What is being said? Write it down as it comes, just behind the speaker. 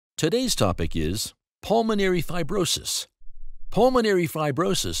Today's topic is pulmonary fibrosis. Pulmonary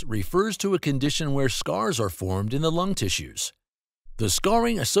fibrosis refers to a condition where scars are formed in the lung tissues. The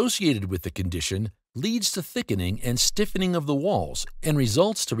scarring associated with the condition leads to thickening and stiffening of the walls and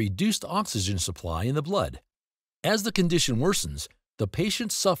results to reduced oxygen supply in the blood. As the condition worsens, the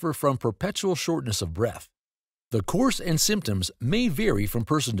patients suffer from perpetual shortness of breath. The course and symptoms may vary from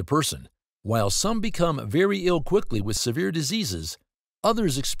person to person. While some become very ill quickly with severe diseases,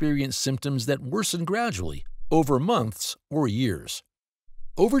 others experience symptoms that worsen gradually over months or years.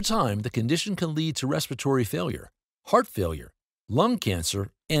 Over time, the condition can lead to respiratory failure, heart failure, lung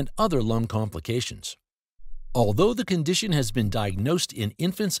cancer, and other lung complications. Although the condition has been diagnosed in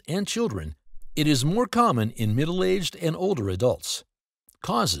infants and children, it is more common in middle-aged and older adults.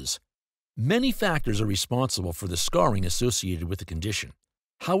 Causes: many factors are responsible for the scarring associated with the condition.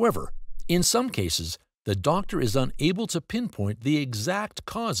 However, in some cases, the doctor is unable to pinpoint the exact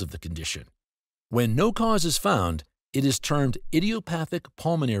cause of the condition. When no cause is found, it is termed idiopathic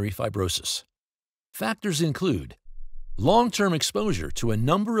pulmonary fibrosis. Factors include long-term exposure to a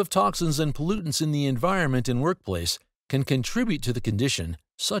number of toxins and pollutants in the environment and workplace can contribute to the condition,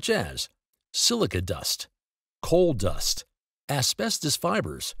 such as silica dust, coal dust, asbestos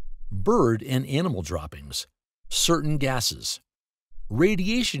fibers, bird and animal droppings, certain gases.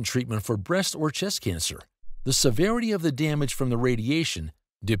 Radiation treatment for breast or chest cancer. The severity of the damage from the radiation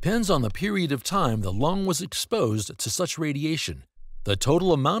depends on the period of time the lung was exposed to such radiation, the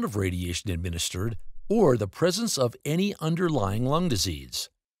total amount of radiation administered, or the presence of any underlying lung disease.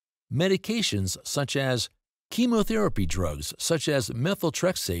 Medications such as chemotherapy drugs such as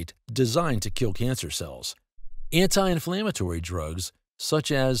methotrexate designed to kill cancer cells, anti-inflammatory drugs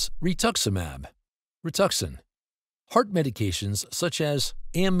such as rituximab, Rituxan, heart medications such as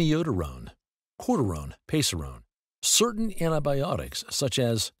amiodarone, cortisone, pacerone, certain antibiotics such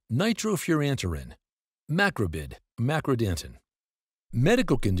as nitrofurantoin, macrobid, macrodentin,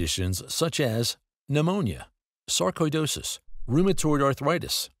 medical conditions such as pneumonia, sarcoidosis, rheumatoid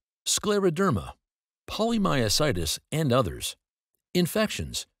arthritis, scleroderma, polymyositis, and others.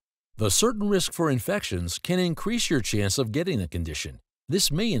 Infections. The certain risk for infections can increase your chance of getting the condition.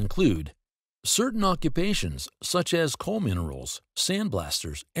 This may include certain occupations such as coal minerals,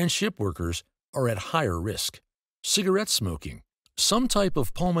 sandblasters, and ship workers are at higher risk. Cigarette smoking. Some type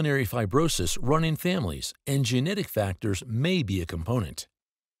of pulmonary fibrosis run in families, and genetic factors may be a component.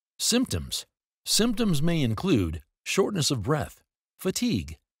 Symptoms. Symptoms may include shortness of breath,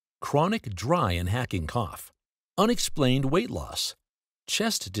 fatigue, chronic dry and hacking cough, unexplained weight loss,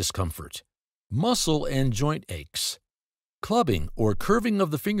 chest discomfort, muscle and joint aches, clubbing or curving of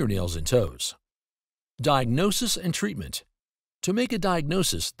the fingernails and toes. Diagnosis and treatment. To make a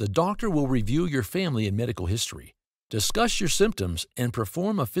diagnosis, the doctor will review your family and medical history, discuss your symptoms, and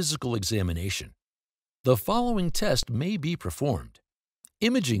perform a physical examination. The following test may be performed: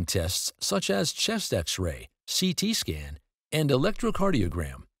 imaging tests such as chest X-ray, CT scan, and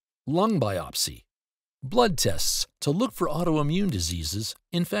electrocardiogram, lung biopsy, blood tests to look for autoimmune diseases,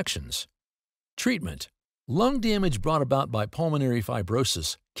 infections. Treatment. Lung damage brought about by pulmonary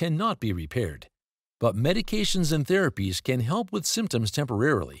fibrosis cannot be repaired, but medications and therapies can help with symptoms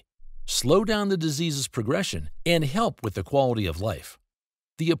temporarily, slow down the disease's progression, and help with the quality of life.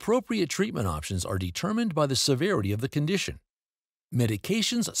 The appropriate treatment options are determined by the severity of the condition.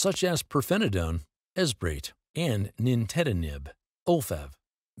 Medications such as pirfenidone, Esbrate, and nintedanib, Ofev,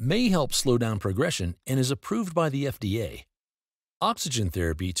 may help slow down progression and is approved by the FDA. Oxygen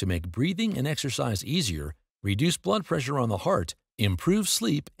therapy to make breathing and exercise easier, reduce blood pressure on the heart, improve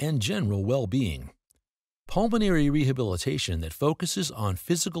sleep, and general well-being. Pulmonary rehabilitation that focuses on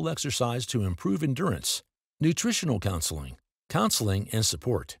physical exercise to improve endurance, nutritional counseling, and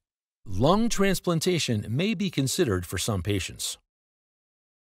support. Lung transplantation may be considered for some patients.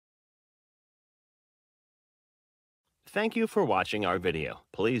 Thank you for watching our video.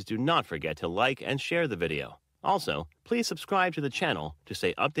 Please do not forget to like and share the video. Also, please subscribe to the channel to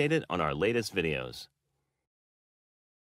stay updated on our latest videos.